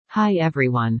Hi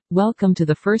everyone. Welcome to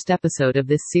the first episode of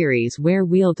this series where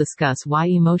we'll discuss why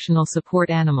emotional support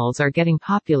animals are getting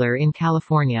popular in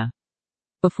California.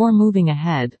 Before moving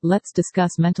ahead, let's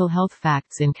discuss mental health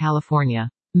facts in California.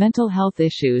 Mental health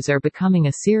issues are becoming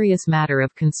a serious matter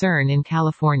of concern in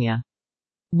California.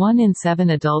 1 in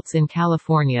 7 adults in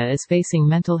California is facing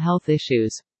mental health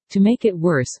issues. To make it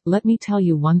worse, let me tell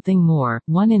you one thing more: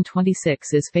 1 in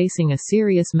 26 is facing a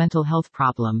serious mental health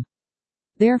problem.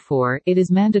 Therefore, it is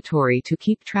mandatory to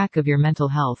keep track of your mental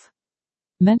health.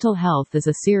 Mental health is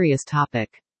a serious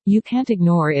topic. You can't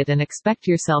ignore it and expect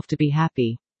yourself to be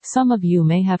happy. Some of you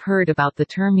may have heard about the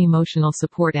term emotional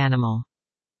support animal.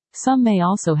 Some may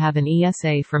also have an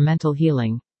ESA for mental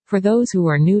healing. For those who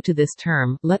are new to this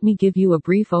term, let me give you a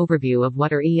brief overview of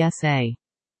what are ESA.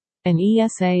 An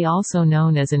ESA, also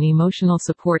known as an emotional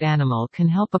support animal, can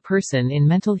help a person in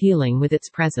mental healing with its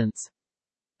presence.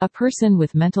 A person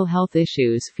with mental health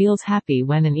issues feels happy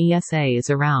when an ESA is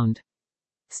around.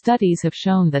 Studies have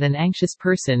shown that an anxious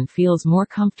person feels more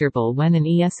comfortable when an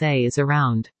ESA is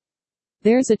around.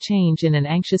 There's a change in an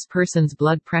anxious person's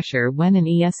blood pressure when an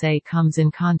ESA comes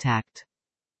in contact.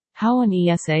 How an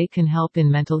ESA can help in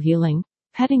mental healing?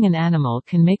 Petting an animal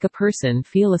can make a person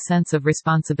feel a sense of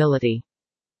responsibility.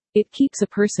 It keeps a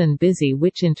person busy,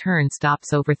 which in turn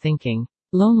stops overthinking.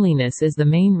 Loneliness is the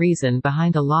main reason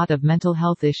behind a lot of mental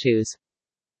health issues.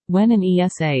 When an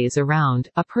ESA is around,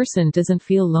 a person doesn't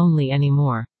feel lonely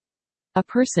anymore. A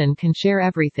person can share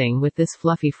everything with this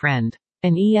fluffy friend.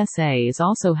 An ESA is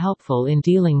also helpful in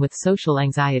dealing with social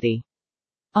anxiety.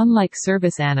 Unlike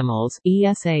service animals,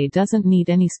 ESA doesn't need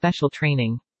any special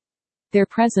training. Their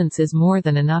presence is more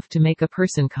than enough to make a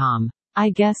person calm. I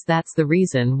guess that's the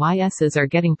reason why ESAs are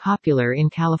getting popular in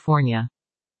California.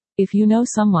 If you know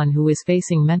someone who is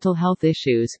facing mental health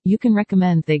issues, you can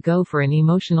recommend they go for an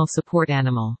emotional support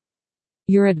animal.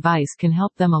 Your advice can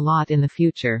help them a lot in the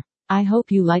future. I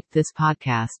hope you liked this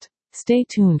podcast. Stay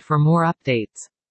tuned for more updates.